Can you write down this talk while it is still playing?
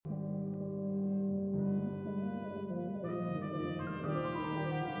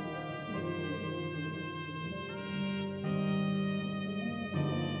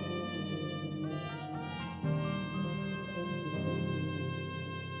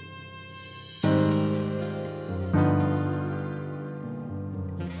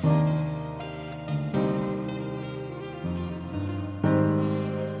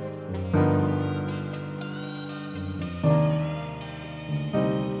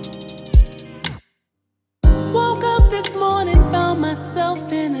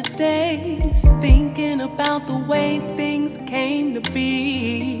way things came to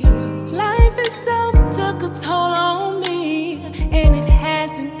be. Life itself took a toll on me, and it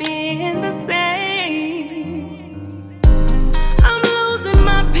hasn't been the same. I'm losing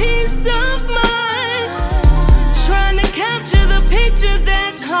my peace of mind, trying to capture the picture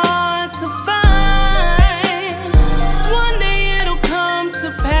that's hard to find. One day it'll come to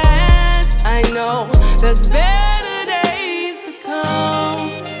pass, I know there's better days to come.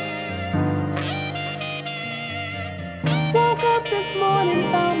 Woke up this morning,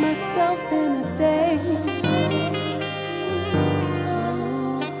 found myself in a daze.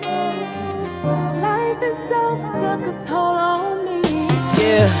 Life itself took a toll on me.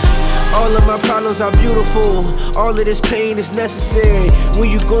 Yeah, all of my problems are beautiful. All of this pain is necessary. When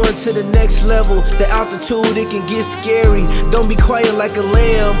you going to the next level, the altitude, it can get scary. Don't be quiet like a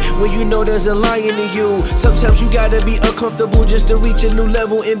lamb when you know there's a lion in you. Sometimes you gotta be uncomfortable just to reach a new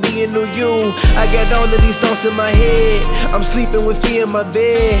level and be a new you. I got all of these thoughts in my head. I'm sleeping with fear in my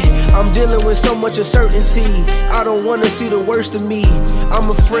bed. I'm dealing with so much uncertainty. I don't wanna see the worst of me. I'm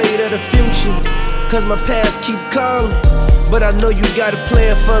afraid of the future, cause my past keep calling. But I know you got a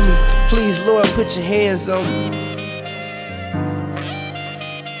plan for me. Please, Lord, put your hands on me.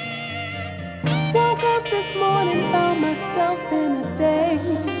 Woke up this morning, found myself in a daze.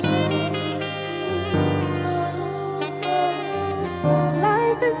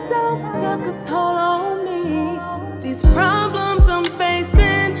 Life itself took a toll on me. These problems I'm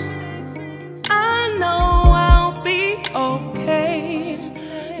facing, I know I'll be okay.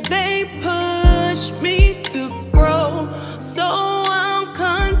 They push me to grow, so I'll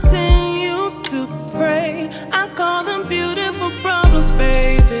continue to pray. I call them beautiful problems,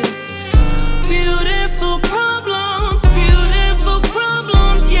 baby. Beautiful problems,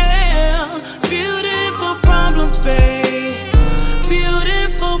 yeah. Beautiful problems, babe.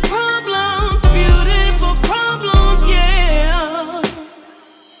 Beautiful problems, yeah.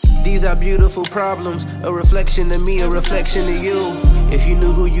 These are beautiful problems, a reflection of me, a reflection of you. If you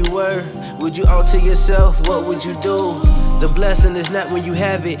knew who you were, would you alter yourself? What would you do? The blessing is not when you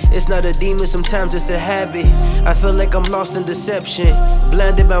have it. It's not a demon, sometimes it's a habit. I feel like I'm lost in deception,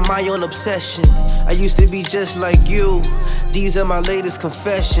 blinded by my own obsession. I used to be just like you. These are my latest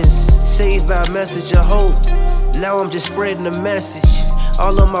confessions, saved by a message of hope. Now I'm just spreading the message.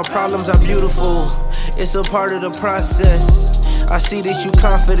 All of my problems are beautiful. It's a part of the process. I see that you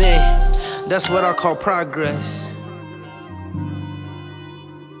confident. That's what I call progress.